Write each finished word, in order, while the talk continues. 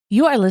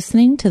You are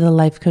listening to the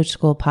Life Coach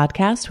School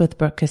podcast with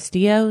Brooke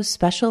Castillo,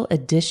 special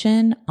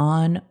edition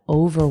on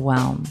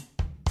Overwhelm.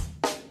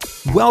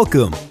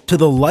 Welcome to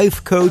the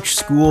Life Coach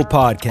School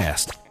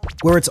podcast,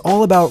 where it's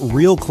all about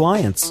real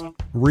clients,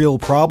 real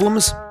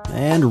problems,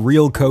 and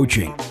real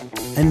coaching.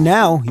 And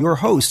now, your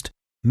host,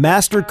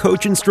 Master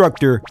Coach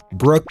Instructor,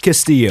 Brooke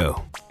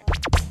Castillo.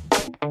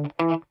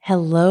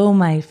 Hello,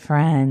 my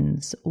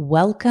friends.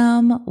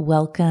 Welcome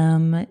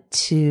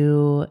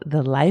to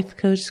the Life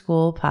Coach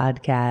School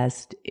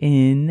podcast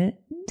in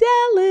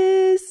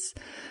Dallas.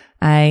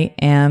 I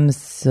am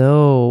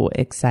so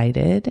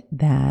excited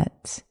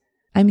that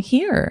I'm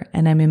here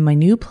and I'm in my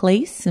new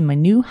place, in my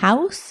new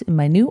house, in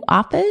my new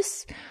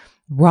office,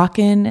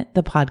 rocking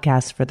the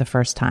podcast for the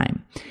first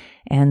time.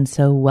 And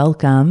so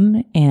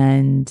welcome.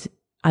 And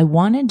I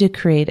wanted to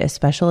create a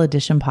special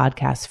edition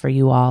podcast for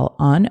you all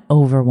on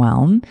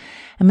Overwhelm.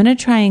 I'm going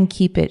to try and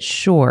keep it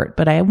short,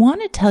 but I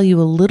want to tell you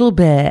a little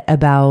bit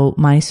about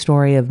my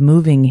story of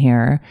moving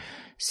here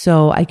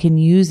so I can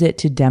use it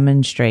to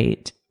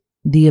demonstrate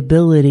the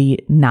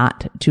ability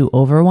not to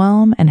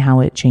overwhelm and how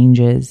it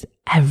changes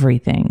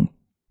everything.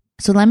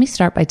 So let me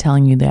start by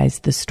telling you guys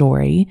the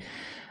story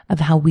of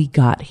how we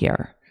got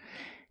here.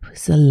 It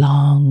was a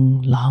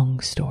long,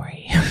 long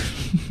story,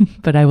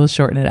 but I will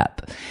shorten it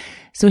up.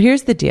 So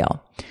here's the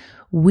deal.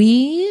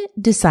 We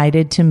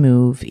decided to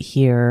move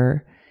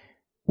here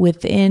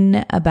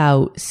within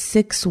about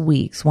 6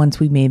 weeks. Once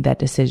we made that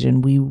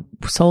decision, we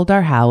sold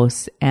our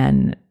house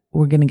and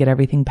we're going to get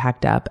everything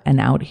packed up and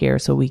out here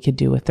so we could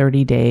do a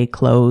 30-day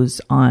close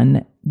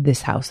on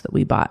this house that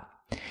we bought.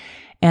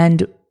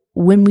 And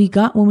when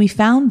we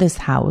found this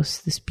house,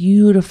 this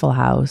beautiful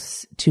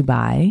house to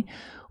buy,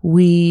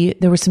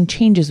 there were some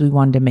changes we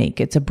wanted to make.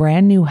 It's a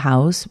brand new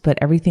house, but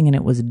everything in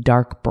it was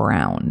dark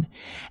brown.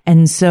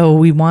 And so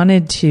we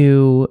wanted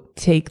to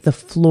take the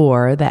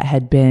floor that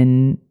had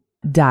been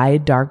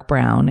dyed dark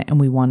brown and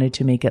we wanted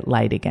to make it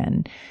light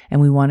again.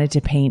 And we wanted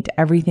to paint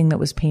everything that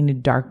was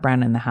painted dark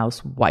brown in the house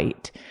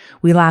white.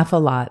 We laugh a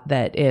lot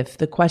that if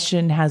the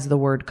question has the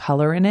word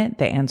color in it,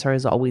 the answer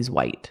is always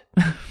white.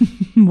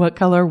 What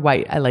color?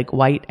 White. I like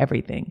white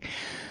everything.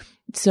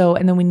 So,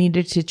 and then we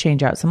needed to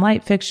change out some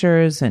light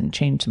fixtures and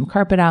change some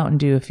carpet out and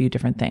do a few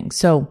different things.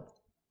 So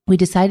we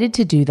decided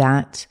to do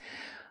that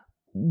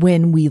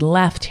when we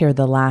left here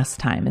the last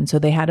time. And so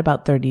they had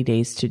about 30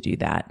 days to do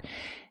that.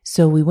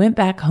 So we went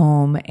back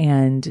home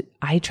and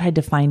I tried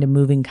to find a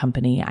moving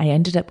company. I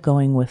ended up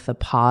going with the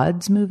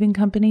Pods moving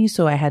company.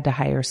 So I had to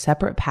hire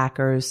separate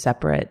packers,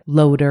 separate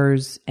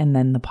loaders, and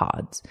then the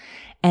Pods.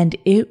 And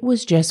it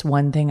was just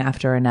one thing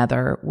after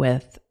another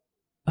with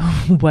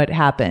what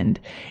happened.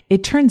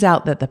 It turns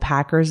out that the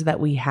packers that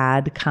we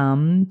had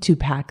come to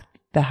pack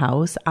the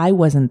house, I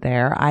wasn't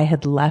there. I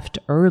had left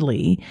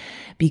early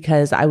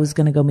because I was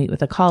going to go meet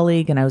with a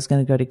colleague and I was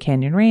going to go to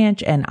Canyon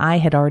Ranch, and I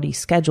had already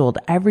scheduled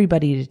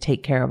everybody to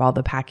take care of all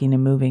the packing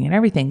and moving and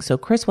everything. So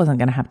Chris wasn't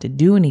going to have to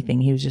do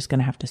anything. He was just going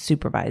to have to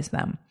supervise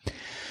them.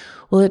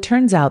 Well, it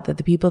turns out that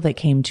the people that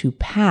came to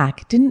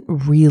pack didn't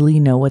really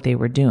know what they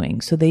were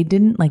doing. So they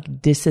didn't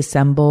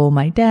disassemble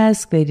my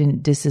desk. They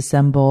didn't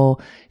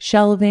disassemble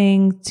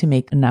shelving to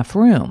make enough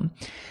room.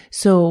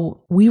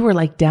 So we were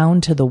down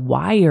to the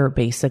wire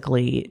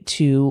basically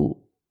to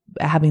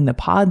having the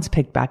Pods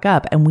picked back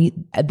up, and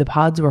the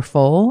Pods were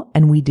full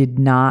and we did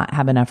not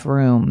have enough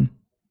room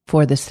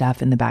for the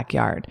stuff in the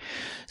backyard.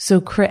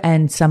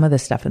 And some of the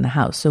stuff in the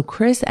house. So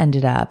Chris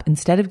ended up,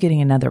 instead of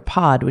getting another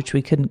Pod, which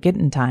we couldn't get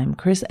in time,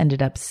 Chris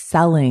ended up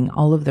selling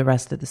all of the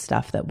rest of the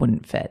stuff that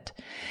wouldn't fit.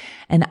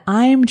 And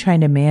I'm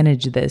trying to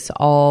manage this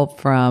all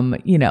from,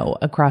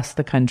 across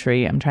the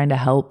country. I'm trying to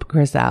help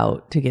Chris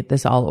out to get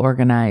this all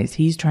organized.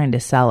 He's trying to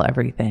sell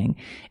everything.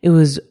 It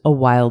was a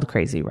wild,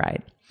 crazy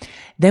ride.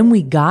 Then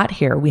we got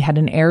here, we had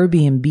an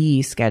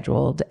Airbnb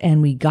scheduled,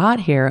 and we got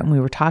here and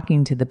we were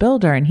talking to the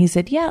builder and he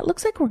said, yeah, it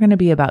looks like we're going to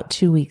be about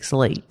 2 weeks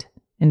late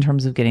in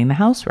terms of getting the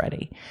house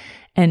ready.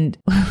 And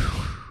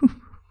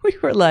we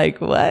were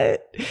like,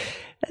 what?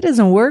 That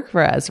doesn't work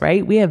for us,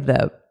 right? We have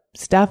the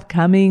stuff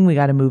coming. We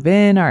got to move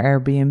in. Our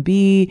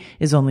Airbnb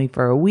is only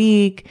for a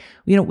week.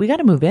 We got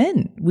to move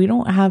in. We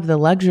don't have the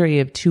luxury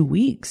of 2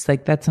 weeks.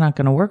 That's not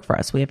going to work for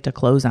us. We have to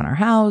close on our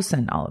house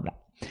and all of that.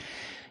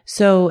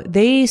 So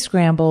they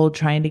scrambled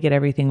trying to get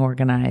everything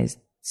organized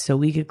so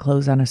we could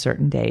close on a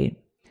certain date.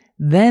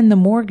 Then the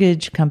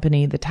mortgage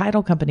company, the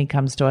title company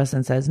comes to us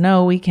and says,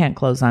 no, we can't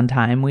close on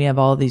time. We have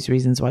all these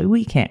reasons why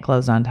we can't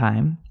close on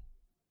time.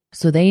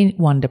 So they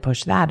wanted to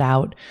push that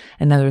out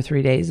another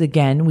 3 days.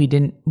 Again,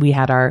 we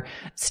had our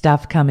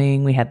stuff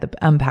coming. We had the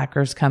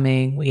unpackers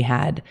coming. We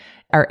had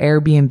our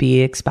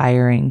Airbnb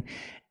expiring,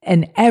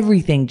 and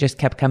everything just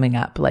kept coming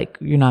up.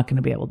 You're not going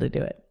to be able to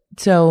do it.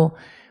 So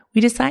we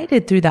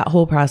decided through that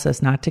whole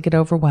process not to get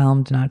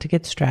overwhelmed, not to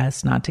get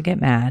stressed, not to get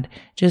mad,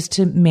 just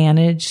to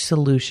manage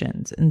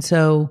solutions. And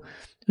so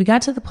we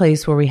got to the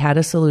place where we had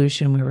a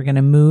solution. We were going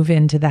to move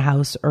into the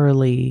house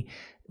early.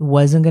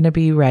 wasn't going to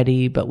be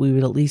ready, but we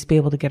would at least be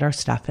able to get our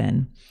stuff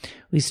in.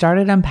 We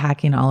started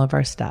unpacking all of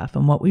our stuff.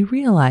 And what we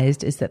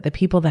realized is that the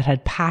people that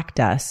had packed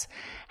us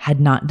had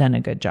not done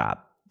a good job.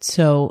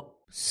 So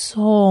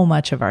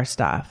much of our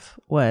stuff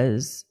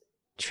was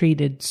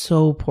treated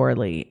so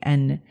poorly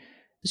and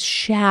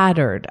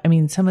shattered. I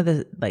mean, some of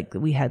the, like,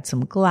 we had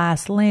some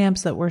glass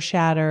lamps that were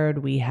shattered.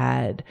 We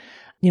had,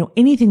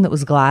 anything that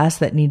was glass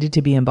that needed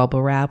to be in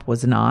bubble wrap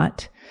was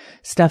not.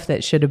 Stuff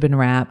that should have been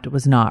wrapped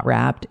was not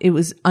wrapped. It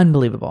was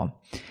unbelievable.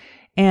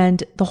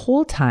 And the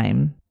whole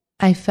time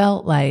I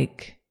felt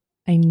like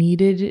I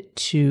needed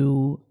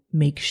to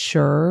make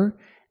sure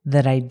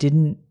that I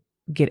didn't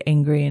get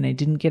angry and I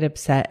didn't get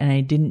upset and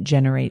I didn't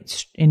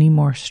generate any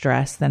more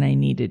stress than I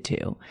needed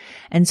to.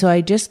 And so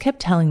I just kept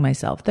telling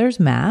myself, there's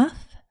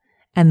math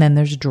and then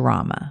there's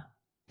drama.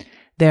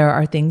 There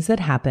are things that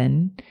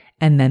happen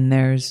and then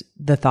there's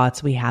the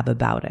thoughts we have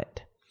about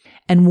it.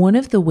 And one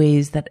of the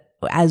ways that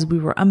as we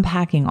were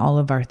unpacking all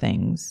of our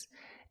things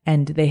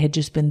and they had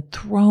just been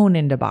thrown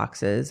into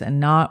boxes and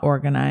not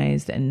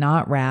organized and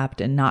not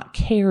wrapped and not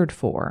cared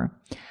for,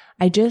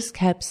 I just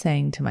kept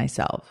saying to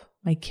myself,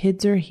 my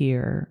kids are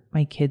here.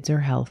 My kids are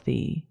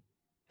healthy.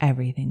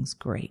 Everything's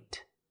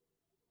great.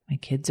 My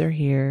kids are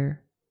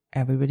here.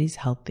 Everybody's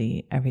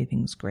healthy.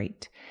 Everything's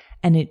great.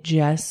 And it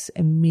just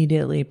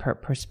immediately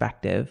put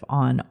perspective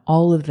on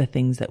all of the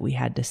things that we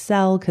had to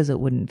sell because it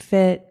wouldn't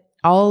fit,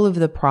 all of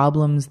the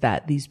problems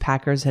that these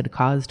packers had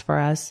caused for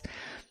us.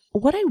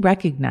 What I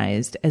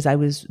recognized as I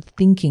was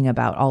thinking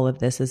about all of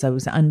this, as I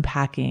was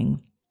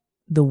unpacking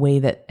the way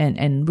that,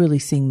 and really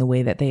seeing the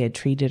way that they had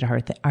treated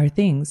our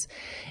things,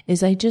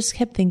 is I just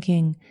kept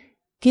thinking,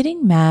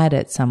 getting mad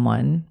at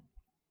someone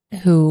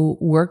who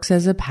works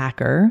as a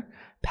packer,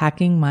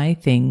 packing my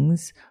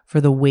things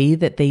for the way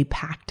that they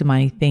packed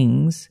my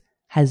things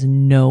has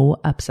no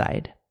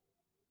upside.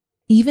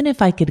 Even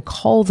if I could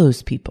call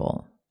those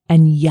people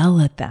and yell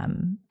at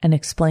them and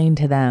explain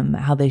to them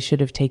how they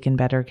should have taken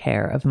better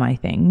care of my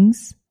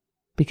things,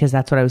 because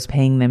that's what I was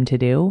paying them to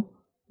do,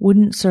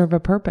 wouldn't serve a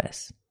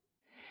purpose.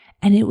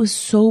 And it was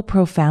so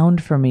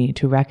profound for me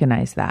to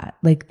recognize that.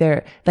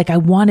 I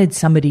wanted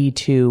somebody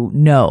to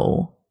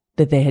know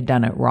that they had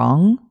done it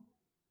wrong.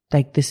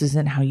 Like, this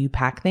isn't how you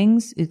pack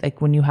things. It's like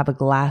when you have a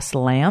glass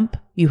lamp,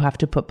 you have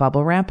to put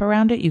bubble wrap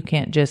around it. You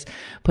can't just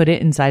put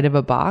it inside of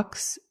a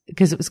box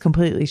because it was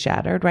completely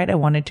shattered, right? I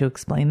wanted to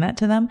explain that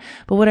to them.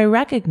 But what I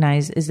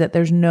recognize is that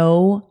there's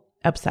no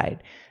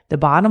upside. The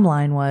bottom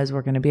line was,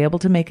 we're going to be able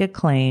to make a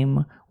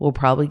claim. We'll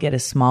probably get a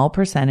small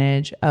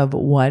percentage of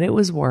what it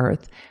was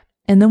worth,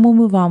 and then we'll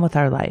move on with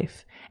our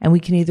life. And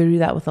we can either do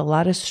that with a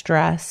lot of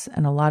stress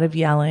and a lot of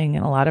yelling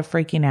and a lot of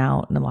freaking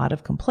out and a lot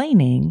of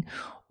complaining,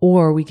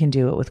 or we can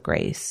do it with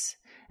grace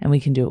and we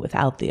can do it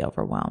without the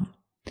overwhelm.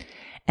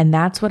 And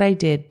that's what I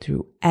did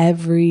through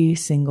every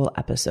single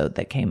episode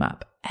that came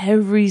up.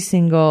 Every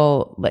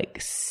single,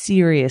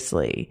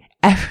 seriously,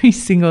 every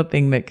single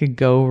thing that could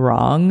go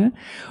wrong,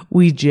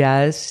 we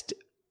just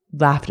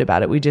laughed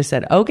about it. We just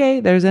said, okay,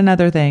 there's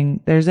another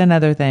thing. There's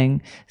another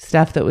thing.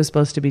 Stuff that was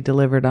supposed to be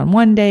delivered on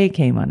one day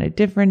came on a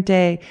different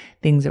day.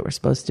 Things that were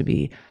supposed to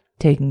be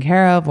taken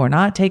care of were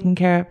not taken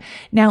care of.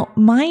 Now,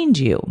 mind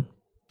you,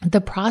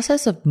 the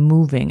process of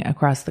moving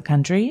across the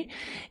country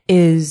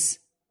is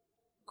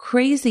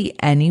crazy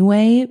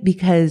anyway,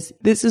 because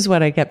this is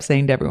what I kept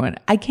saying to everyone.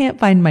 I can't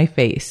find my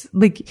face.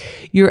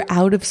 You're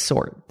out of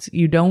sorts.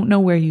 You don't know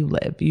where you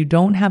live. You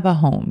don't have a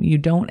home.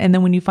 And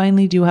then when you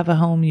finally do have a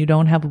home, you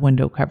don't have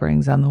window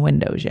coverings on the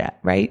windows yet,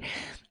 right?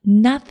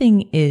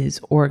 Nothing is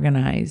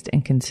organized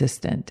and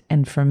consistent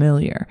and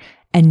familiar.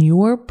 And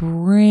your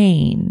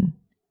brain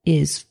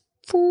is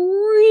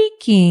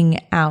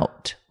freaking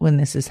out when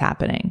this is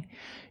happening.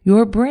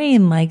 Your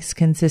brain likes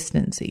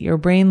consistency. Your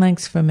brain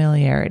likes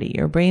familiarity.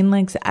 Your brain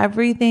likes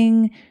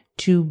everything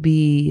to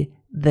be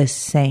the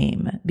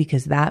same,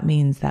 because that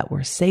means that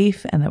we're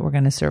safe and that we're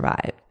going to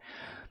survive.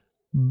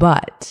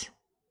 But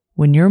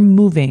when you're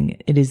moving,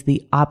 it is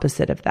the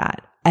opposite of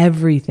that.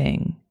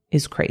 Everything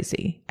is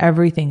crazy.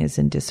 Everything is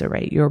in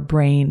disarray. Your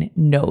brain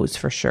knows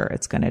for sure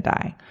it's going to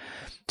die.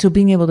 So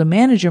being able to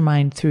manage your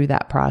mind through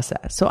that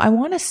process. So I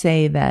want to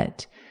say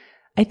that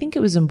I think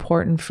it was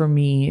important for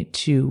me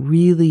to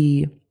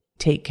really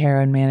take care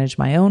and manage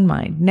my own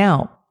mind.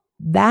 Now,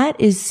 that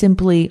is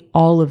simply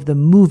all of the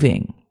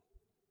moving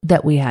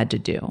that we had to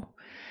do.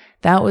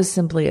 That was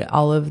simply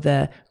all of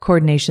the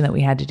coordination that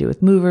we had to do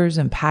with movers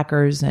and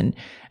packers and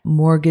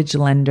mortgage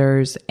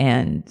lenders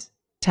and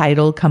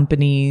title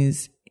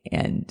companies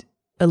and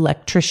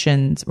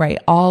electricians, right?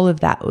 All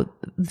of that.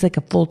 It's like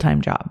a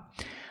full-time job.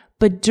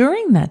 But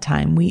during that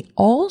time, we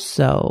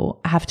also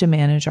have to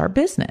manage our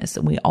business,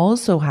 and we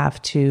also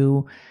have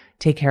to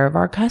take care of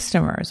our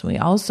customers. We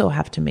also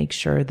have to make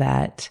sure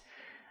that,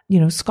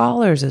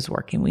 Scholars is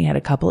working. We had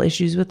a couple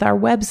issues with our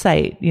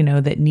website,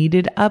 that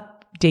needed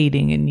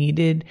updating and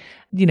needed,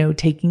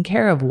 taking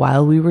care of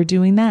while we were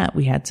doing that.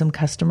 We had some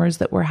customers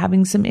that were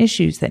having some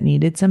issues that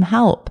needed some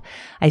help.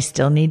 I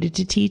still needed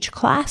to teach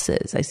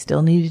classes. I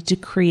still needed to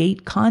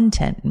create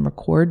content and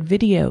record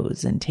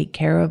videos and take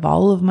care of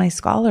all of my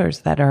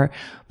scholars that are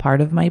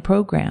part of my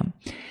program.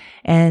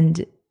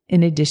 And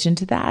in addition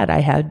to that, I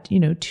had,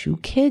 2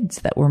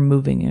 kids that were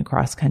moving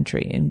across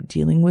country and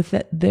dealing with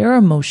their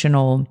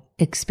emotional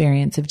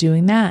experience of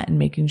doing that and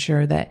making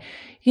sure that,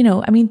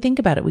 think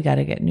about it. We got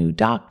to get new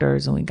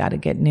doctors and we got to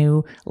get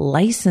new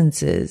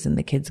licenses and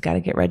the kids got to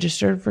get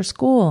registered for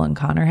school and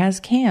Connor has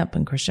camp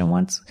and Christian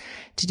wants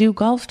to do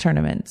golf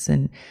tournaments.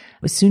 And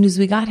as soon as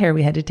we got here,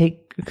 we had to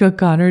take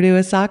Connor to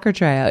a soccer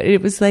tryout.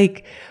 It was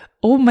like,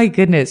 oh my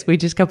goodness. We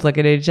just kept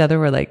looking at each other.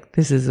 We're like,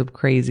 this is some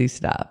crazy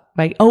stuff.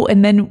 Right? Oh,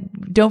 and then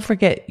don't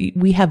forget,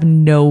 we have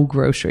no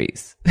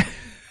groceries.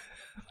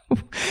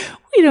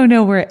 We don't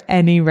know where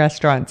any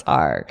restaurants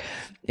are.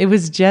 It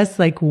was just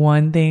like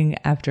one thing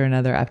after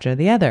another after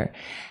the other.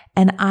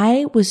 And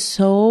I was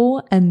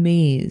so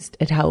amazed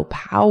at how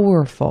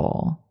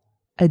powerful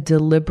a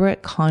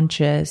deliberate,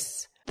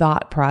 conscious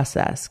thought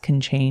process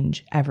can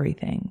change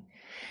everything.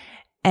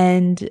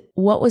 And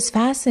what was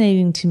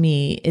fascinating to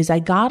me is I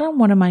got on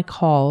one of my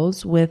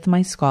calls with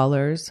my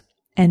scholars,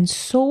 and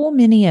so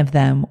many of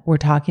them were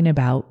talking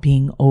about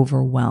being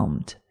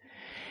overwhelmed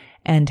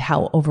and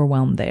how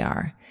overwhelmed they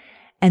are.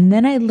 And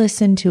then I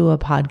listened to a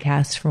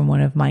podcast from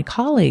one of my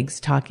colleagues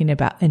talking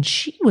about, and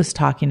she was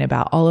talking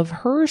about all of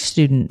her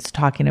students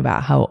talking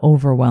about how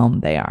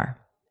overwhelmed they are.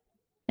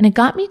 And it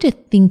got me to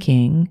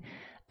thinking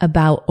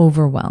about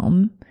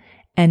overwhelm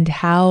and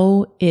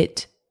how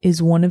it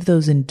is one of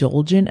those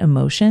indulgent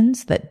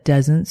emotions that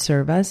doesn't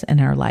serve us in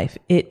our life.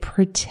 It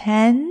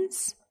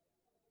pretends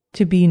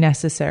to be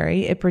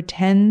necessary. It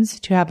pretends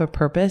to have a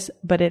purpose,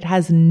 but it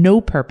has no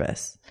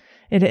purpose.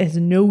 It has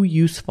no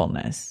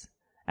usefulness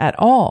at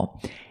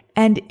all.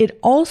 And it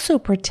also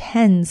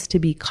pretends to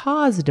be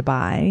caused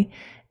by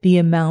the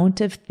amount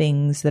of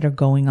things that are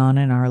going on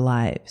in our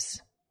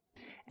lives.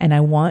 And I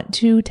want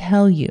to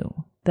tell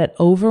you that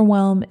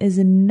overwhelm is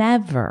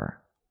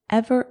never,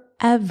 ever,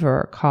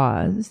 ever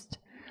caused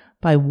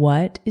by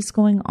what is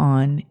going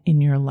on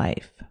in your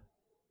life.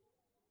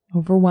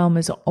 Overwhelm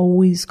is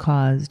always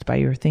caused by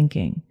your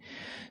thinking.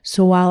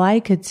 So while I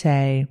could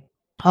say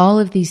all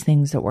of these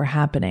things that were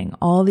happening,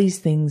 all these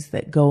things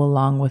that go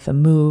along with a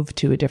move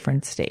to a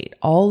different state,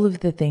 all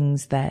of the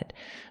things that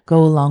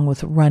go along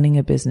with running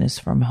a business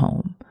from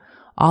home,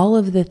 all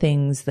of the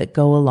things that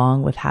go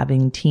along with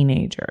having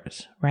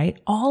teenagers, right?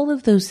 All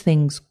of those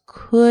things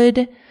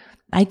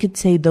I could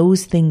say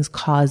those things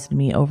caused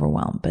me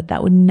overwhelm, but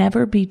that would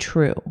never be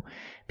true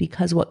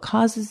because what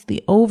causes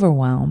the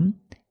overwhelm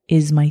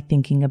is my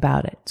thinking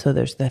about it. So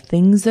there's the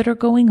things that are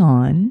going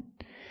on,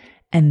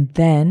 and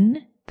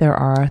then there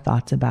are our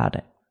thoughts about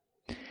it.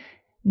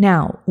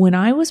 Now, when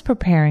I was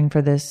preparing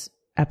for this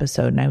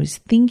episode and I was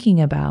thinking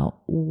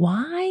about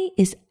why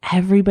is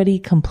everybody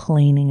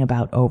complaining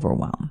about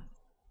overwhelm?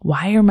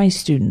 Why are my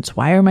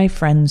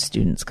friends'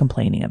 students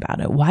complaining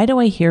about it? Why do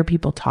I hear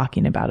people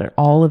talking about it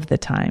all of the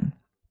time?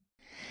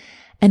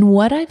 And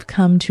what I've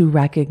come to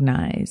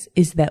recognize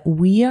is that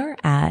we are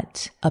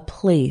at a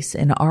place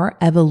in our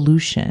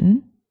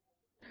evolution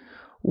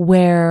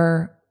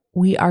where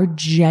we are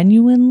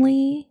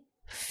genuinely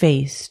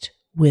faced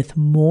with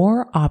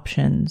more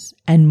options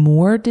and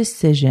more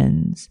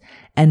decisions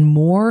and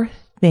more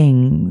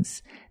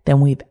things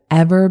than we've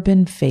ever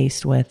been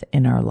faced with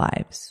in our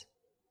lives.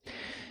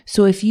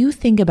 So if you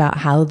think about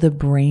how the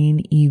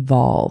brain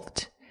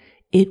evolved,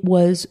 it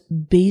was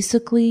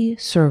basically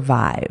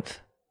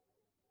survive.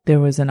 There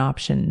was an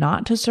option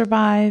not to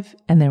survive,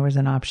 and there was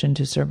an option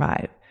to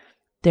survive.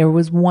 There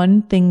was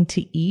one thing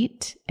to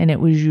eat, and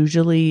it was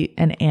usually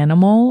an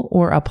animal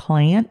or a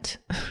plant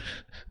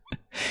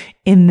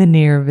in the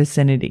near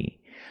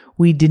vicinity.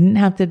 We didn't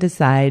have to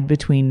decide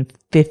between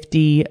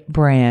 50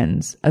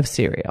 brands of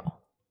cereal.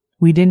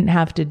 We didn't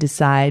have to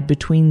decide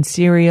between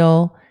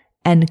cereal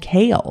and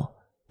kale.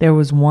 There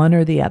was one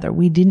or the other.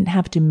 We didn't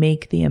have to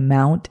make the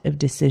amount of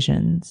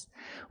decisions.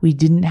 We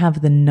didn't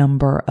have the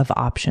number of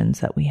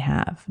options that we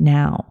have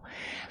now.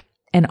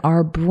 And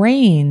our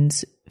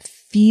brains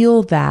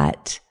feel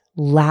that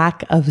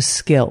lack of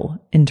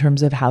skill in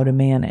terms of how to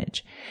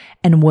manage.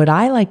 And what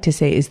I like to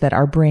say is that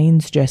our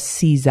brains just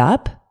seize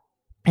up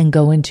and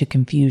go into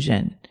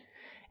confusion.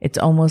 It's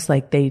almost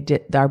like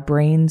our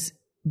brains,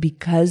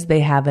 because they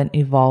haven't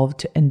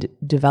evolved and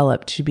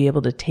developed to be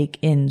able to take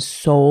in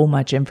so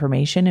much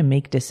information and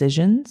make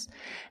decisions,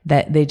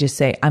 that they just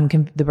say,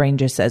 the brain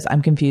just says,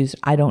 I'm confused,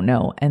 I don't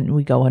know. And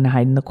we go and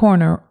hide in the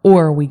corner,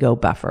 or we go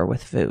buffer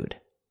with food.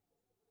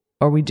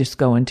 Or we just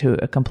go into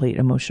a complete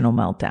emotional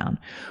meltdown,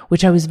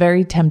 which I was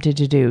very tempted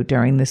to do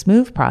during this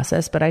move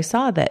process. But I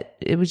saw that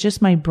it was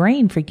just my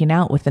brain freaking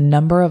out with the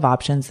number of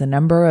options, the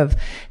number of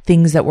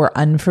things that were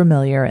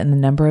unfamiliar, and the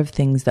number of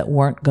things that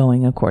weren't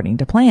going according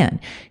to plan.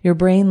 Your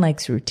brain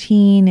likes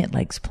routine. It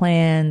likes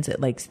plans.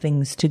 It likes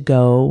things to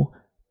go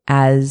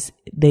as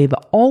they've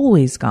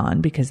always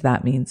gone, because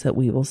that means that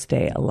we will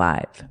stay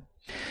alive.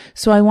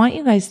 So I want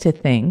you guys to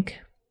think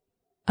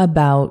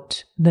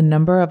about the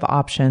number of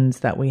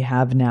options that we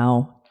have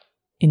now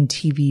in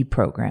TV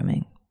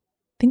programming.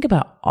 Think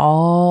about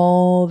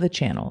all the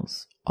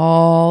channels,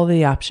 all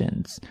the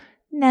options,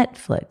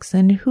 Netflix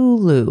and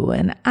Hulu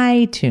and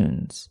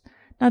iTunes,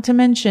 not to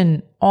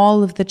mention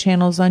all of the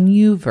channels on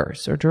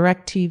Uverse or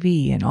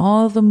DirecTV and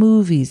all the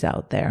movies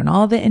out there and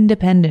all the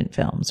independent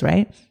films,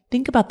 right?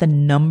 Think about the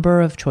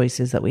number of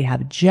choices that we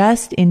have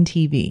just in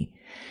TV.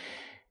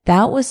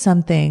 That was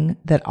something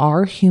that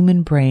our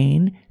human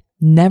brain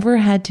never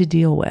had to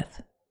deal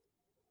with.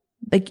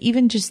 Like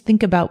even just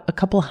think about a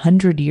couple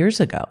hundred years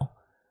ago.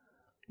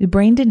 The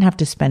brain didn't have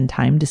to spend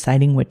time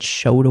deciding which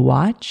show to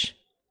watch.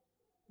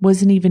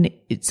 Wasn't even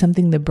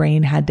something the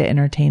brain had to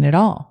entertain at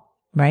all,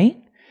 right?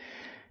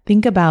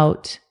 Think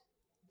about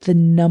the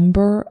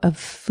number of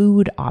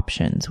food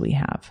options we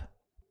have.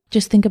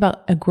 Just think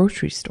about a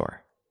grocery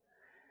store.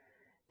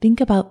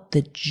 Think about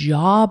the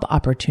job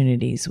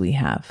opportunities we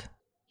have.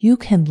 You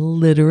can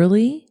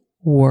literally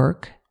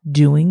work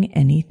doing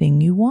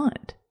anything you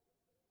want.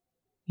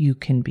 You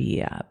can be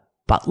a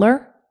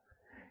butler.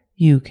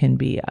 You can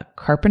be a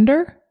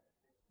carpenter.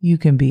 You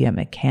can be a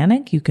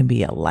mechanic. You can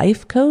be a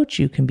life coach.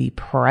 You can be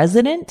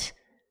president,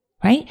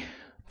 right?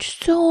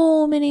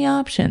 So many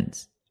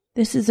options.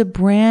 This is a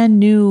brand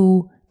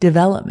new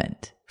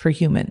development for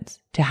humans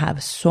to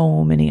have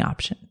so many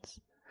options.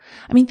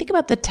 I mean, think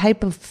about the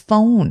type of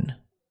phone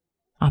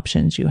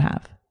options you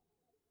have.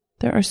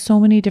 There are so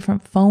many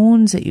different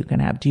phones that you can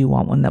have. Do you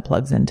want one that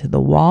plugs into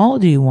the wall?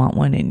 Do you want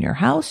one in your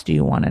house? Do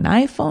you want an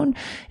iPhone?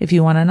 If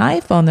you want an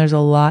iPhone, there's a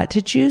lot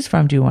to choose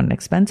from. Do you want an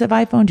expensive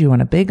iPhone? Do you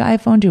want a big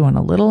iPhone? Do you want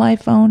a little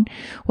iPhone?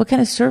 What kind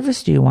of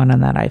service do you want on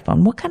that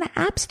iPhone? What kind of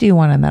apps do you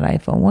want on that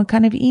iPhone? What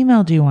kind of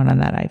email do you want on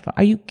that iPhone?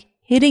 Are you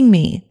kidding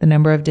me? The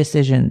number of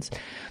decisions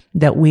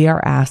that we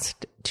are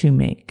asked to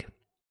make.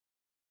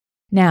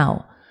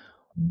 Now,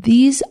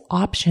 these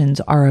options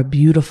are a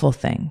beautiful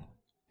thing.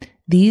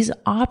 These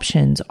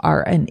options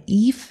are an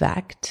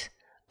effect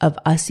of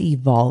us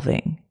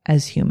evolving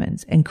as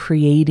humans and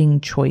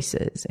creating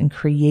choices and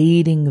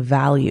creating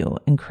value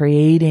and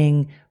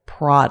creating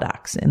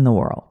products in the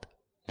world.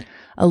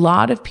 A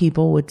lot of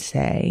people would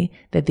say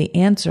that the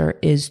answer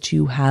is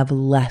to have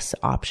less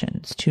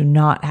options, to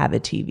not have a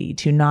TV,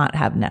 to not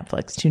have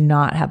Netflix, to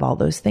not have all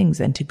those things,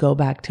 and to go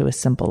back to a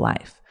simple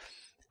life.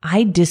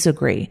 I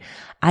disagree.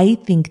 I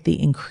think the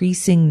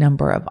increasing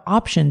number of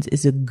options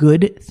is a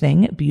good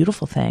thing, a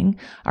beautiful thing.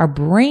 Our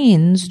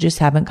brains just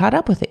haven't caught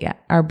up with it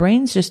yet. Our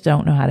brains just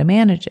don't know how to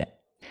manage it.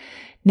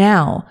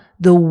 Now,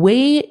 the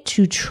way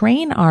to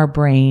train our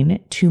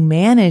brain to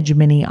manage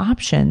many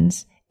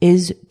options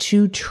is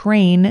to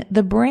train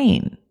the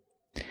brain.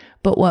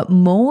 But what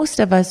most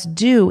of us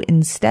do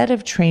instead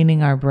of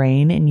training our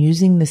brain and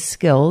using the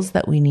skills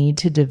that we need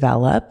to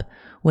develop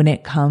when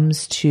it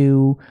comes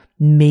to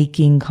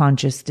making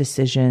conscious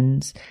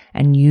decisions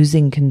and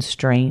using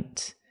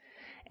constraint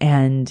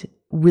and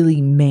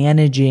really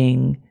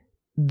managing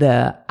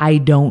the I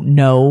don't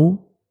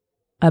know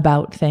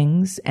about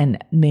things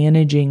and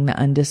managing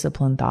the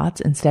undisciplined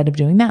thoughts. Instead of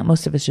doing that,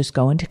 most of us just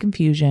go into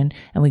confusion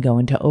and we go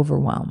into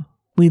overwhelm.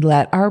 We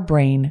let our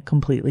brain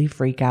completely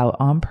freak out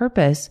on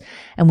purpose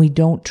and we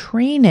don't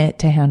train it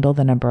to handle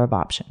the number of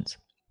options.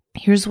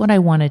 Here's what I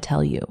want to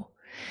tell you.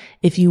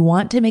 If you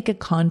want to make a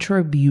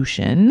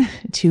contribution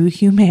to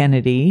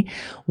humanity,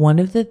 one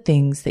of the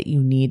things that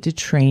you need to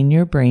train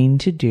your brain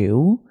to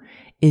do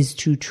is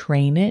to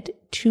train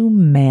it to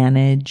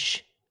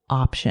manage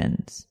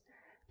options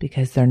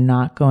because they're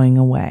not going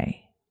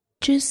away.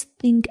 Just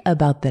think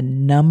about the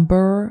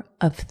number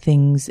of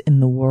things in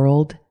the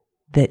world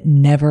that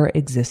never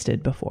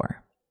existed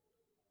before,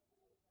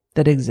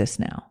 that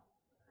exist now.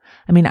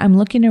 I mean, I'm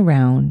looking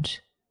around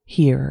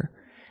here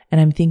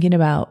and I'm thinking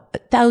about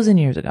 1,000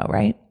 years ago,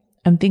 right?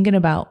 I'm thinking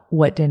about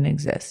what didn't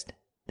exist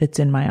that's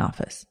in my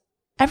office.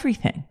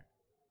 Everything.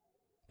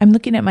 I'm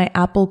looking at my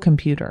Apple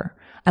computer.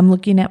 I'm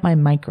looking at my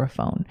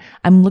microphone.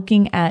 I'm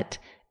looking at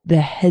the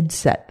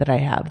headset that I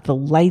have, the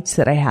lights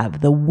that I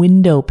have, the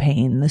window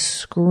pane, the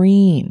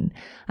screen.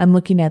 I'm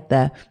looking at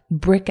the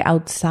brick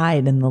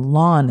outside and the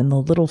lawn and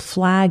the little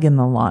flag in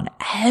the lawn.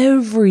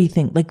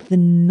 Everything. Like the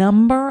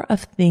number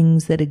of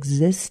things that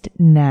exist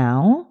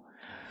now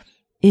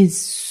is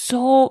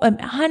so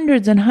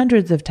hundreds and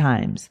hundreds of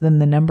times than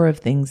the number of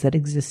things that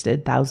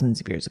existed thousands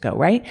of years ago,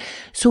 right?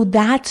 So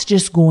that's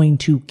just going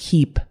to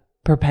keep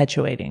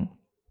perpetuating.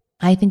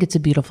 I think it's a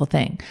beautiful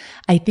thing.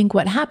 I think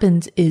what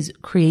happens is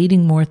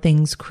creating more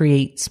things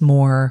creates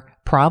more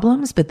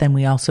problems, but then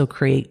we also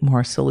create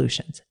more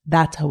solutions.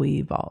 That's how we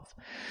evolve.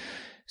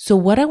 So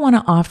what I want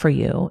to offer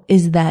you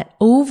is that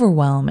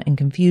overwhelm and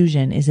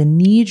confusion is a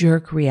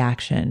knee-jerk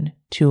reaction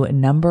to a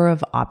number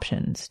of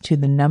options, to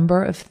the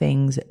number of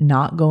things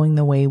not going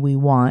the way we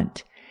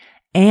want,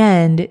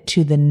 and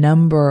to the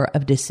number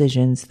of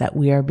decisions that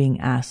we are being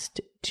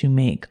asked to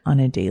make on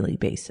a daily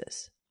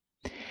basis.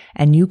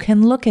 And you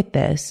can look at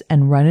this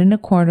and run in a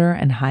corner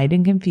and hide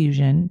in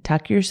confusion,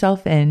 tuck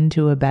yourself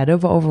into a bed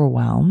of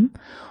overwhelm,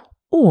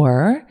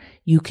 Or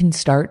you can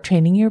start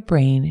training your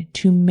brain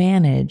to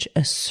manage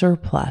a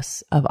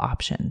surplus of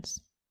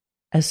options,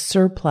 a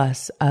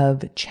surplus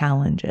of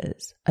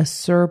challenges, a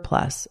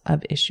surplus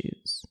of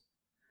issues.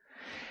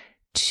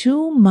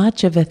 Too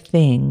much of a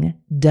thing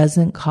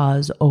doesn't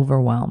cause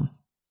overwhelm.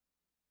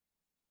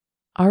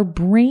 Our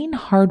brain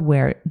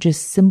hardware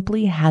just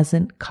simply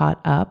hasn't caught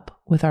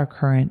up with our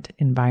current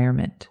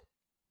environment.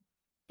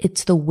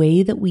 It's the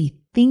way that we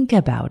think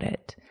about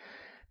it,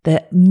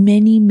 the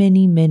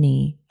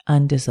many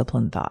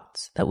undisciplined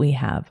thoughts that we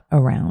have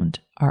around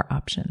our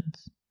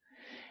options,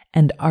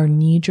 and our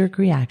knee-jerk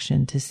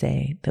reaction to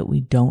say that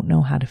we don't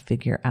know how to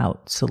figure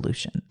out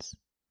solutions.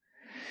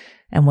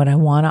 And what I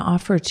want to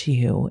offer to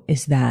you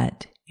is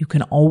that you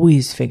can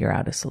always figure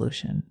out a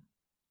solution.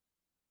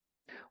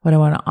 What I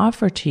want to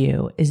offer to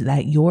you is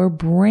that your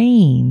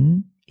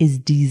brain is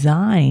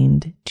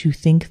designed to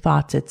think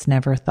thoughts it's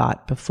never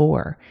thought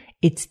before.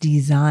 It's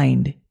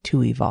designed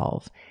to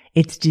evolve.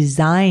 It's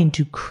designed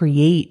to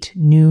create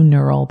new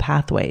neural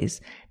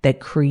pathways that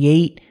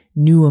create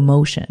new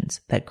emotions,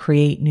 that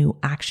create new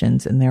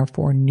actions, and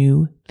therefore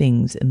new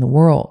things in the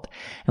world.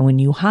 And when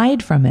you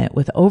hide from it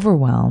with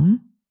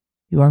overwhelm,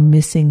 you are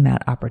missing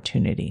that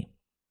opportunity.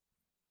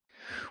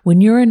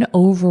 When you're in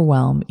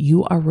overwhelm,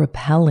 you are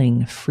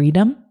repelling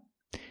freedom,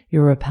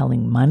 you're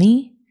repelling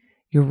money,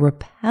 you're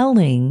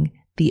repelling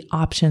the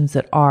options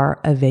that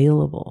are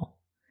available.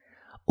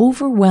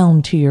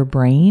 Overwhelm to your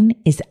brain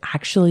is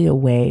actually a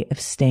way of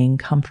staying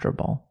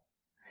comfortable.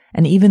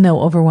 And even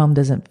though overwhelm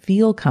doesn't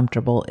feel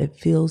comfortable, it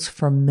feels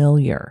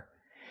familiar.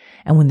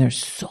 And when there's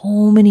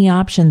so many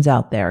options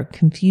out there,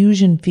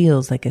 confusion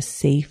feels like a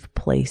safe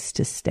place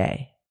to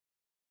stay.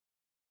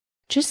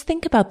 Just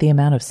think about the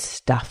amount of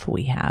stuff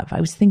we have.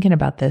 I was thinking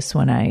about this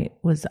when I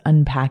was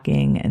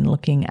unpacking and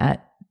looking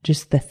at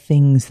just the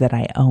things that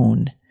I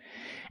own.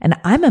 And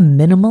I'm a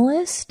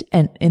minimalist,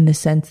 and in the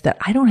sense that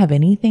I don't have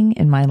anything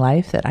in my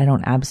life that I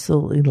don't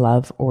absolutely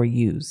love or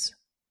use.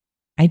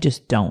 I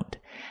just don't.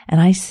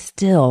 And I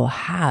still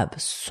have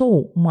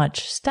so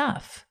much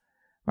stuff,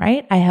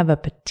 right? I have a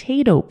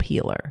potato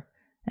peeler,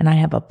 and I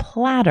have a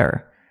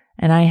platter,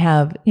 and I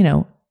have,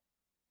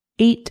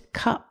 8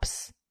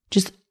 cups,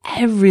 just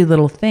every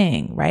little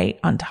thing, right?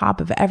 On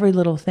top of every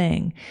little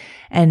thing.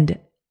 And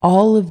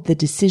all of the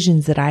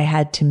decisions that I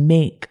had to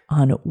make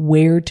on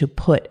where to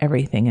put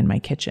everything in my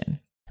kitchen.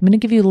 I'm going to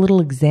give you a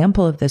little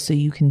example of this so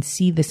you can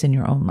see this in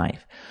your own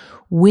life.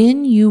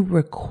 When you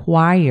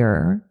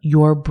require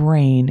your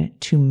brain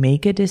to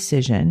make a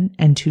decision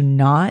and to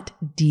not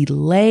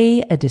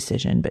delay a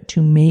decision, but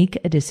to make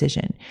a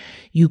decision,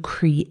 you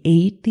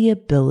create the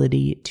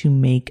ability to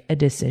make a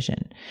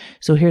decision.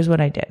 So here's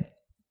what I did.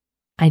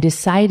 I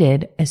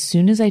decided as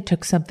soon as I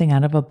took something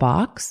out of a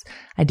box,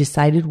 I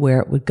decided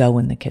where it would go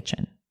in the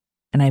kitchen.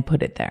 And I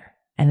put it there.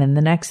 And then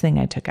the next thing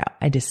I took out,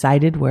 I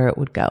decided where it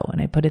would go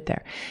and I put it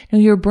there. Now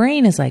your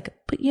brain is like,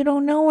 but you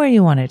don't know where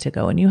you want it to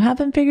go and you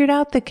haven't figured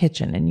out the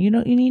kitchen and you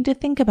need to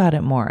think about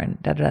it more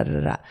and da da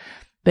da da.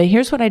 But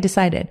here's what I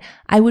decided.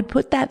 I would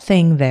put that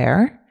thing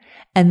there,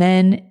 and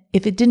then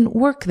if it didn't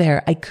work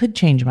there, I could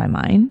change my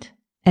mind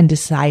and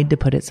decide to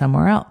put it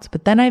somewhere else.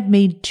 But then I've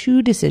made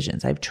 2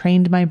 decisions. I've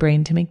trained my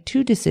brain to make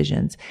 2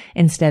 decisions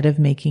instead of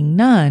making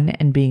none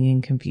and being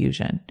in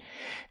confusion.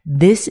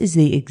 This is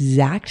the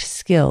exact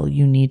skill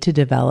you need to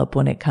develop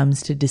when it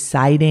comes to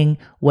deciding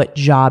what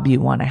job you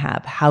want to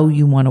have, how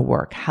you want to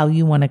work, how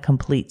you want to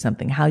complete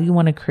something, how you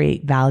want to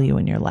create value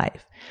in your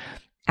life.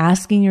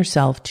 Asking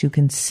yourself to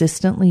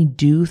consistently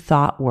do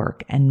thought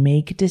work and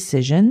make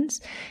decisions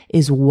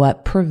is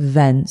what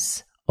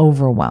prevents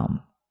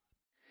overwhelm.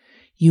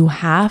 You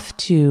have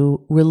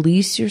to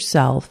release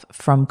yourself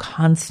from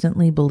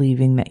constantly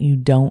believing that you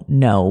don't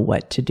know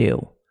what to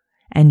do.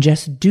 And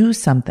just do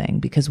something,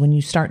 because when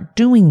you start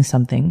doing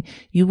something,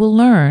 you will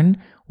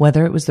learn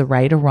whether it was the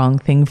right or wrong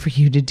thing for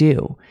you to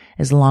do,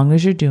 as long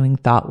as you're doing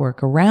thought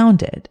work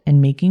around it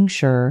and making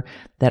sure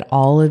that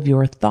all of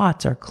your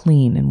thoughts are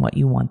clean in what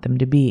you want them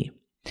to be.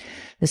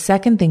 The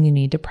second thing you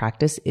need to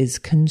practice is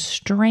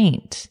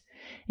constraint.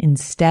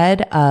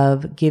 Instead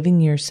of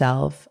giving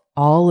yourself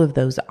all of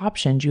those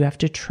options, you have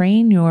to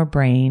train your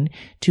brain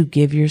to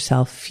give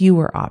yourself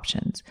fewer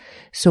options.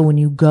 So when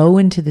you go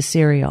into the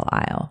cereal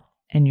aisle,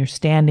 and you're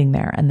standing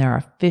there and there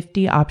are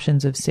 50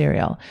 options of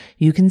cereal,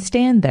 you can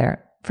stand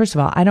there. First of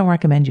all, I don't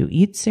recommend you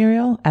eat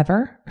cereal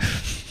ever.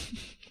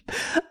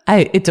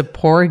 It's a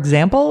poor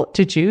example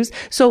to choose.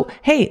 So,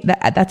 hey,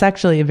 that's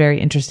actually a very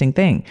interesting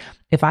thing.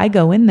 If I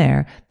go in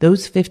there,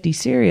 those 50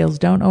 cereals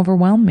don't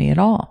overwhelm me at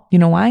all. You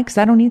know why? Because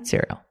I don't eat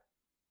cereal.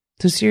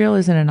 So cereal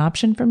isn't an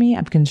option for me.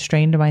 I've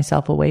constrained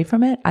myself away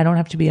from it. I don't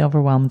have to be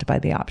overwhelmed by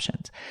the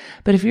options.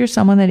 But if you're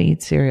someone that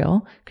eats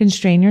cereal,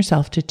 constrain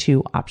yourself to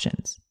 2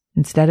 options.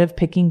 Instead of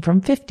picking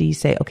from 50,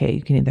 say, okay,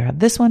 you can either have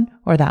this one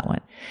or that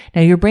one.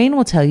 Now, your brain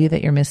will tell you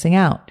that you're missing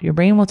out. Your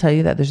brain will tell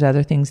you that there's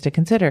other things to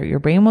consider. Your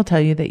brain will tell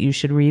you that you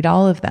should read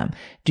all of them.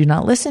 Do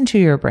not listen to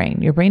your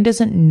brain. Your brain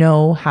doesn't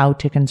know how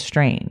to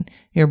constrain.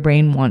 Your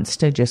brain wants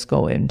to just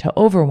go into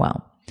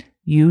overwhelm.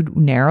 You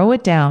narrow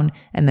it down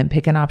and then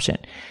pick an option.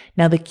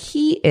 Now, the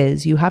key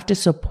is you have to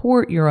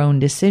support your own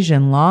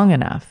decision long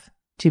enough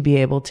to be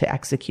able to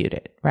execute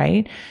it,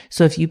 right?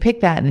 So if you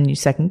pick that and then you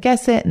second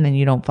guess it and then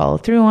you don't follow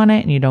through on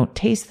it and you don't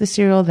taste the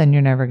cereal, then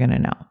you're never going to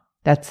know.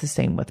 That's the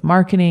same with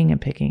marketing and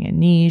picking a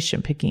niche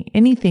and picking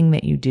anything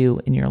that you do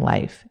in your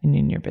life and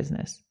in your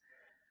business.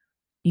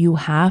 You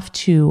have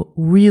to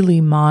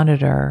really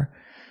monitor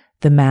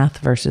the math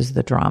versus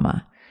the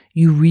drama.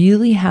 You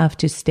really have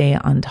to stay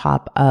on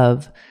top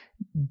of,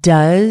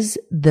 does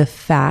the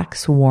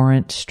facts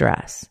warrant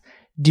stress?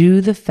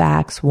 Do the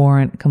facts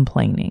warrant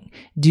complaining?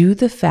 Do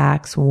the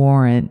facts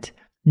warrant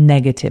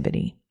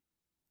negativity?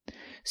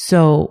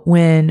 So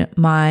when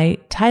my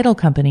title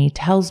company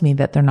tells me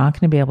that they're not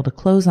going to be able to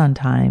close on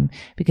time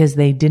because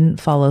they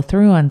didn't follow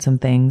through on some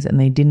things and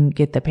they didn't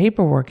get the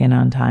paperwork in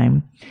on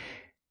time,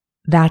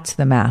 that's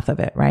the math of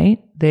it, right?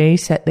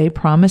 They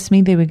promised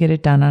me they would get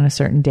it done on a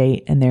certain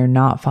date and they're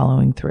not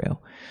following through.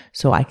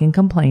 So I can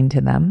complain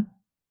to them.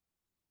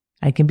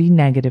 I can be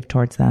negative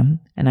towards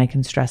them and I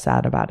can stress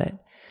out about it.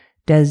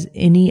 Does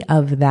any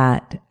of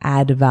that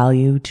add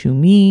value to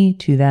me,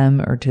 to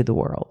them, or to the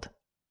world?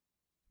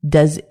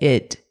 Does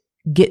it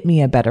get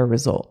me a better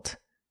result?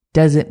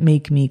 Does it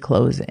make me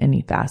close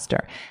any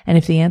faster? And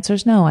if the answer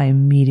is no, I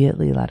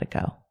immediately let it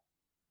go.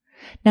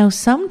 Now,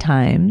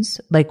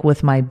 sometimes, like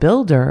with my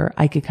builder,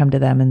 I could come to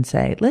them and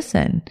say,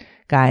 listen,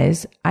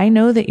 guys, I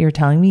know that you're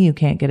telling me you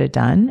can't get it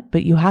done,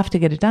 but you have to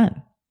get it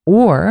done.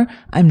 Or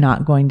I'm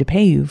not going to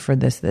pay you for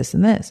this, this,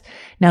 and this.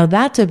 Now,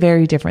 that's a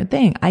very different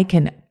thing. I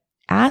can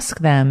ask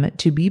them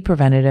to be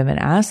preventative and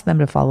ask them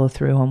to follow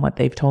through on what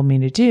they've told me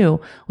to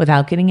do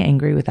without getting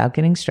angry, without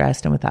getting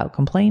stressed, and without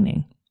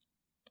complaining,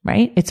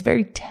 right? It's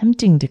very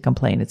tempting to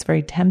complain. It's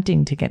very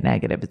tempting to get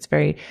negative. It's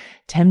very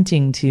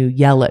tempting to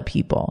yell at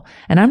people.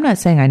 And I'm not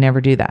saying I never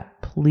do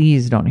that.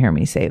 Please don't hear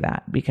me say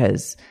that,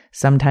 because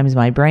sometimes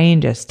my brain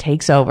just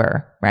takes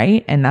over,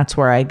 right? And that's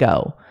where I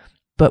go.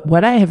 But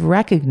what I have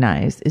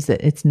recognized is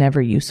that it's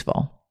never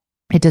useful.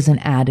 It doesn't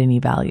add any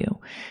value.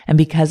 And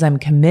because I'm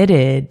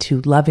committed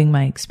to loving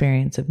my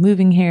experience of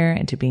moving here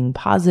and to being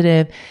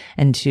positive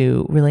and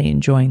to really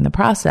enjoying the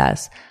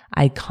process,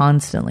 I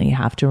constantly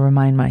have to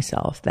remind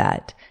myself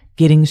that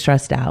getting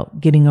stressed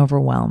out, getting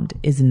overwhelmed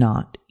is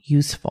not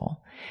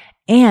useful.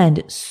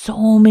 And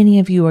so many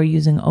of you are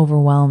using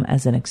overwhelm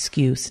as an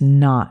excuse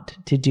not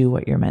to do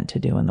what you're meant to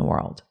do in the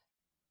world.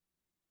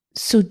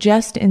 So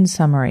just in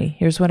summary,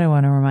 here's what I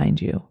want to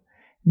remind you.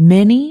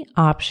 Many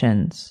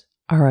options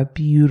are a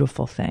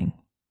beautiful thing.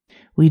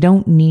 We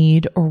don't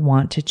need or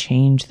want to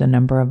change the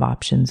number of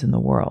options in the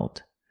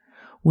world.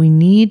 We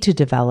need to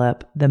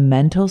develop the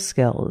mental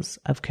skills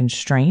of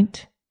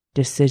constraint,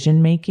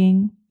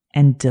 decision-making,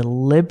 and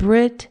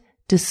deliberate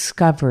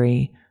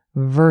discovery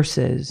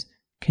versus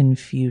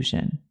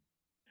confusion.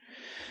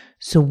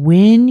 So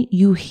when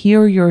you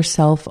hear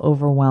yourself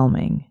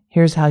overwhelming,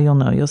 here's how you'll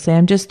know. You'll say,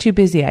 I'm just too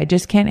busy. I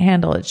just can't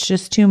handle it. It's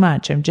just too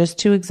much. I'm just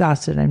too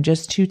exhausted. I'm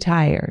just too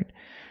tired.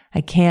 I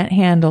can't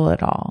handle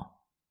it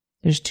all.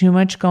 There's too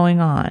much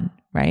going on,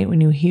 right? When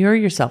you hear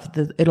yourself,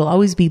 it'll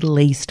always be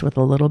laced with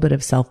a little bit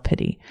of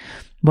self-pity.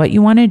 What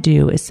you want to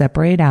do is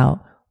separate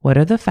out what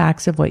are the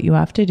facts of what you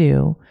have to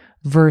do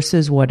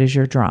versus what is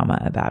your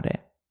drama about it.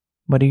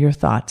 What are your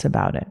thoughts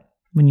about it?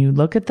 When you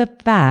look at the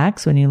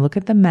facts, when you look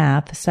at the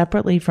math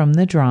separately from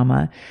the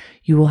drama,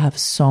 you will have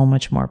so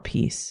much more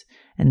peace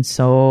and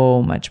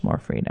so much more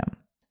freedom.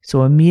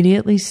 So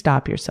immediately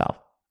stop yourself.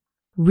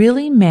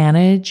 Really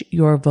manage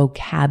your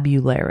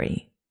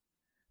vocabulary,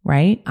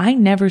 right? I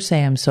never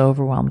say I'm so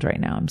overwhelmed right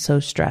now. I'm so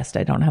stressed.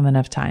 I don't have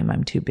enough time.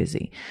 I'm too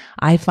busy.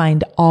 I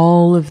find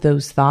all of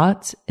those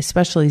thoughts,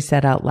 especially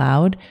said out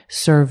loud,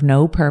 serve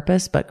no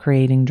purpose but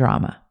creating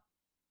drama.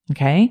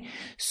 Okay?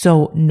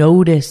 So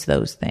notice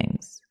those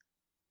things.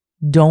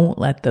 Don't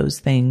let those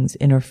things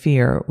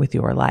interfere with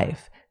your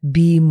life.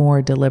 Be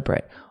more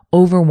deliberate.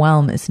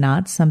 Overwhelm is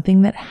not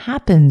something that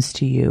happens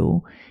to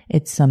you.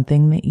 It's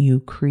something that you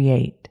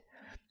create.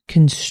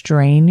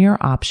 Constrain your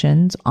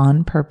options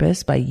on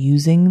purpose by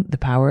using the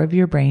power of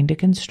your brain to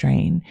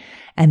constrain,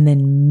 and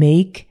then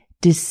make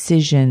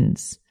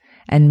decisions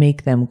and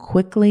make them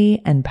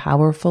quickly and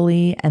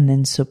powerfully, and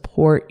then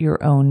support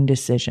your own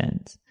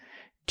decisions.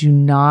 Do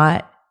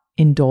not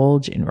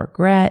indulge in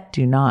regret.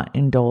 Do not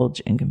indulge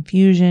in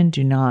confusion.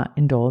 Do not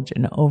indulge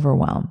in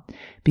overwhelm.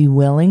 Be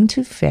willing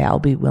to fail.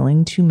 Be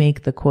willing to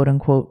make the quote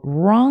unquote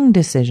wrong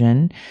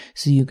decision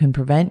so you can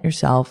prevent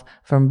yourself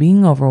from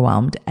being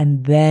overwhelmed,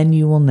 and then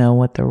you will know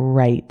what the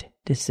right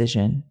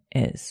decision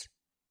is.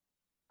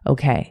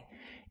 Okay.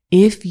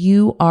 If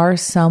you are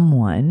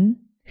someone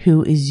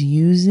who is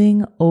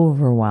using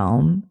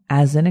overwhelm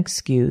as an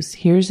excuse,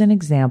 here's an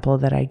example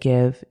that I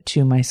give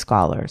to my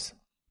scholars.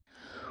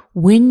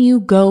 When you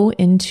go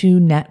into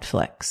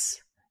Netflix,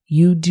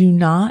 you do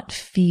not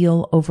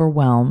feel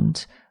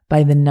overwhelmed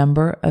by the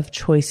number of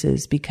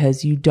choices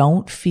because you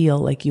don't feel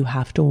like you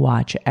have to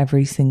watch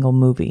every single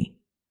movie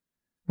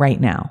right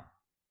now.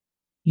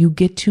 You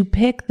get to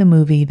pick the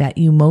movie that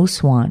you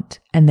most want,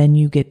 and then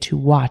you get to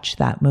watch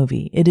that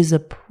movie. It is a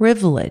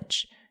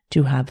privilege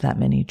to have that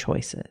many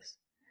choices.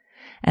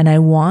 And I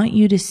want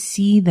you to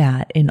see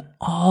that in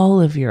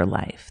all of your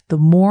life. The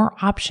more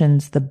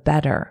options, the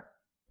better,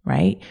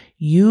 right?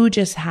 You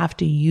just have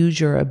to use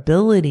your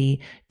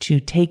ability to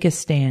take a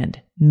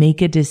stand,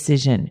 make a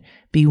decision,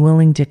 be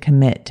willing to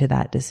commit to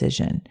that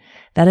decision.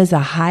 That is a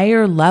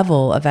higher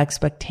level of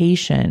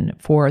expectation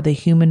for the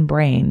human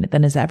brain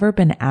than has ever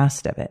been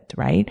asked of it,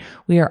 right?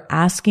 We are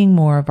asking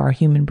more of our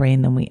human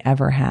brain than we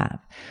ever have.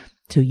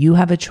 So you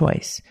have a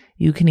choice.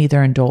 You can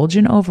either indulge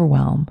in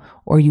overwhelm,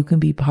 or you can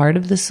be part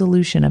of the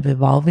solution of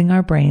evolving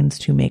our brains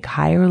to make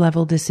higher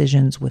level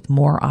decisions with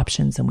more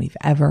options than we've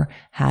ever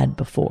had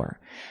before.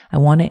 I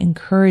want to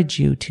encourage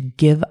you to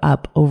give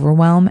up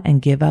overwhelm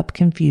and give up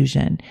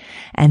confusion.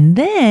 And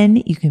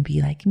then you can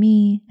be like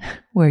me,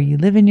 where you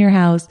live in your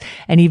house.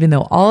 And even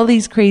though all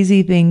these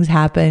crazy things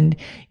happened,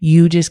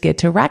 you just get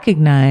to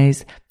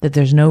recognize that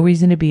there's no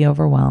reason to be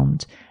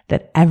overwhelmed,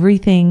 that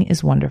everything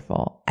is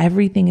wonderful,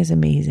 everything is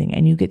amazing,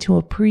 and you get to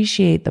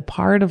appreciate the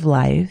part of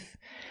life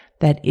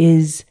that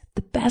is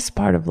the best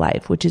part of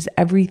life, which is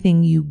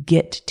everything you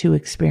get to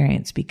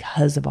experience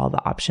because of all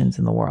the options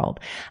in the world.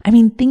 I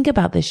mean, think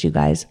about this, you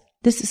guys.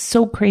 This is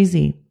so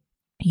crazy.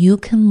 You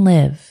can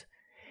live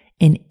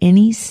in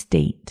any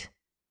state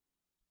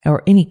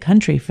or any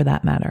country for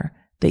that matter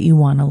that you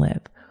want to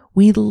live.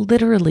 We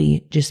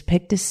literally just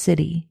picked a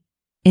city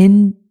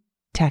in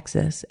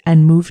Texas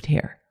and moved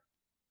here.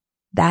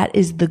 That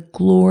is the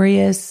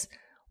glorious,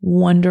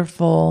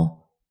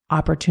 wonderful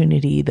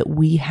opportunity that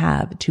we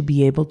have to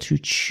be able to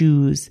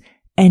choose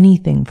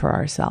anything for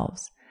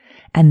ourselves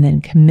and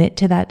then commit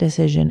to that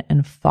decision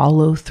and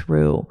follow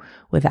through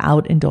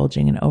without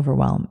indulging in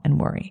overwhelm and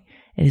worry.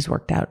 It has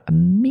worked out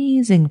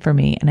amazing for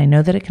me, and I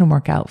know that it can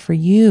work out for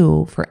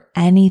you for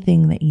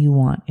anything that you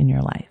want in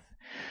your life.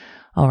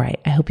 All right.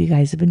 I hope you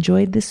guys have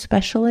enjoyed this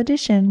special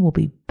edition. We'll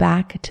be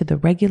back to the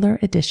regular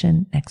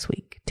edition next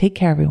week. Take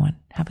care, everyone.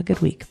 Have a good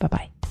week.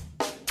 Bye-bye.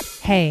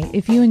 Hey,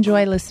 if you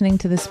enjoy listening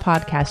to this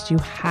podcast, you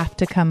have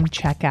to come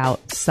check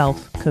out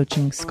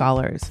Self-Coaching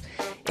Scholars.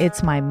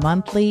 It's my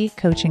monthly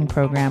coaching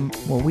program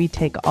where we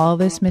take all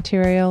this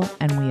material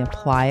and we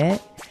apply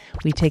it.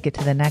 We take it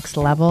to the next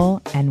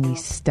level and we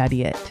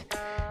study it.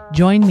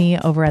 Join me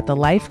over at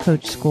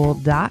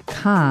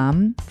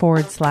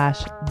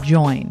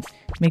thelifecoachschool.com/join.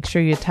 Make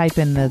sure you type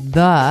in the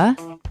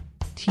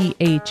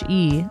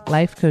THE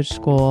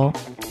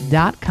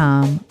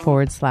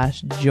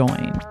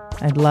lifecoachschool.com/join.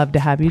 I'd love to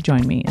have you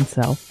join me in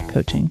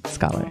Self-Coaching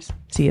Scholars.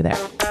 See you there.